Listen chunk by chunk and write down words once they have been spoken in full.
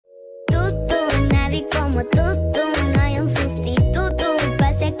como tú, no hay un sustituto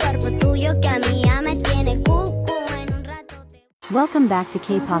para ese cuerpo tuyo que a mí ya me tiene cucu en un rato. Welcome back to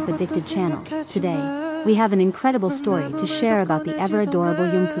K-Pop Addicted channel. Today, we have an incredible story to share about the ever-adorable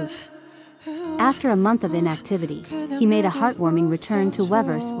Jungkook. After a month of inactivity, he made a heartwarming return to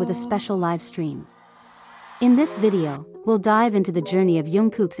Weverse with a special live stream. In this video, we'll dive into the journey of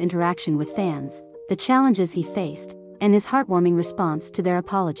Jungkook's interaction with fans, the challenges he faced, and his heartwarming response to their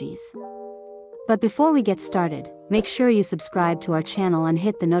apologies. But before we get started, make sure you subscribe to our channel and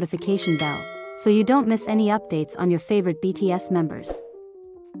hit the notification bell, so you don't miss any updates on your favorite BTS members.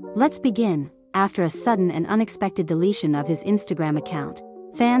 Let's begin. After a sudden and unexpected deletion of his Instagram account,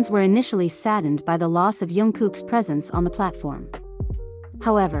 fans were initially saddened by the loss of Jungkook's presence on the platform.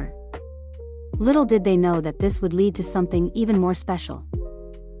 However, little did they know that this would lead to something even more special.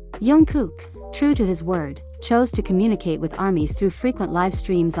 Jungkook, true to his word, chose to communicate with ARMYs through frequent live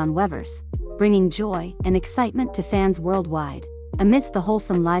streams on Weverse, bringing joy and excitement to fans worldwide. Amidst the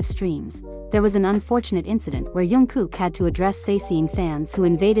wholesome live streams, there was an unfortunate incident where Jungkook had to address sightseeing fans who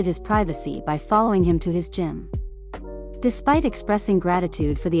invaded his privacy by following him to his gym. Despite expressing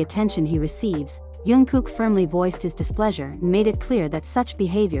gratitude for the attention he receives, Jungkook firmly voiced his displeasure and made it clear that such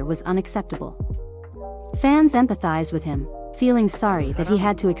behavior was unacceptable. Fans empathized with him, feeling sorry that he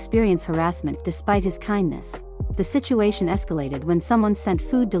had to experience harassment despite his kindness. The situation escalated when someone sent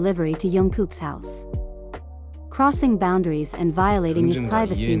food delivery to Jungkook's house, crossing boundaries and violating his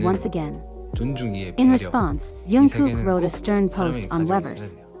privacy once again. In response, Jungkook wrote a stern post on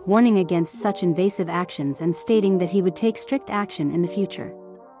Weverse, warning against such invasive actions and stating that he would take strict action in the future.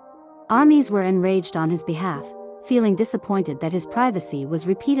 ARMYs were enraged on his behalf, feeling disappointed that his privacy was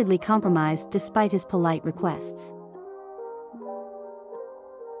repeatedly compromised despite his polite requests.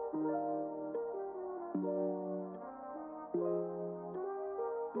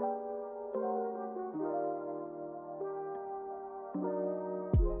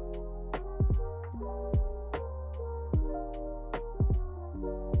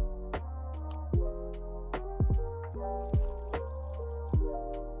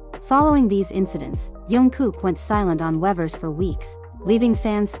 Following these incidents, Jungkook went silent on Weverse for weeks, leaving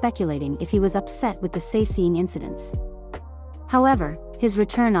fans speculating if he was upset with the sightseeing incidents. However, his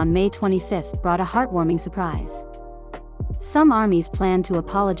return on May 25 brought a heartwarming surprise. Some ARMYs planned to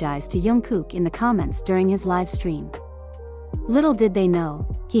apologize to Jungkook in the comments during his live stream. Little did they know,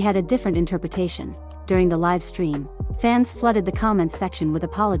 he had a different interpretation. During the live stream, fans flooded the comments section with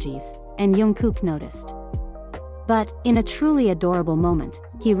apologies, and Jungkook noticed. But, in a truly adorable moment,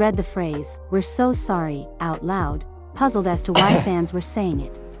 he read the phrase, "We're so sorry," out loud, puzzled as to why fans were saying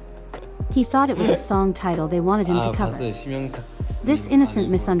it. He thought it was a song title they wanted him to cover. This innocent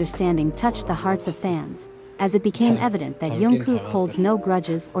misunderstanding touched the hearts of fans, as it became evident that Jungkook holds no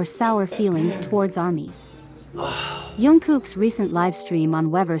grudges or sour feelings towards ARMYs. Jungkook's recent live stream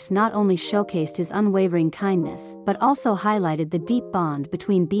on Weverse not only showcased his unwavering kindness but also highlighted the deep bond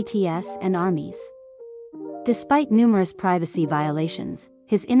between BTS and ARMYs. Despite numerous privacy violations,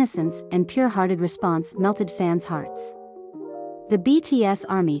 his innocence and pure-hearted response melted fans' hearts. The BTS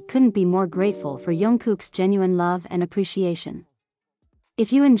Army couldn't be more grateful for Jungkook's genuine love and appreciation.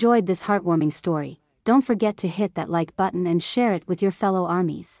 If you enjoyed this heartwarming story, don't forget to hit that like button and share it with your fellow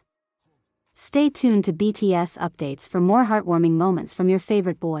ARMYs. Stay tuned to BTS updates for more heartwarming moments from your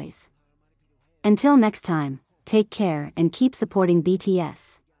favorite boys. Until next time, take care and keep supporting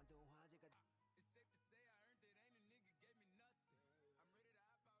BTS.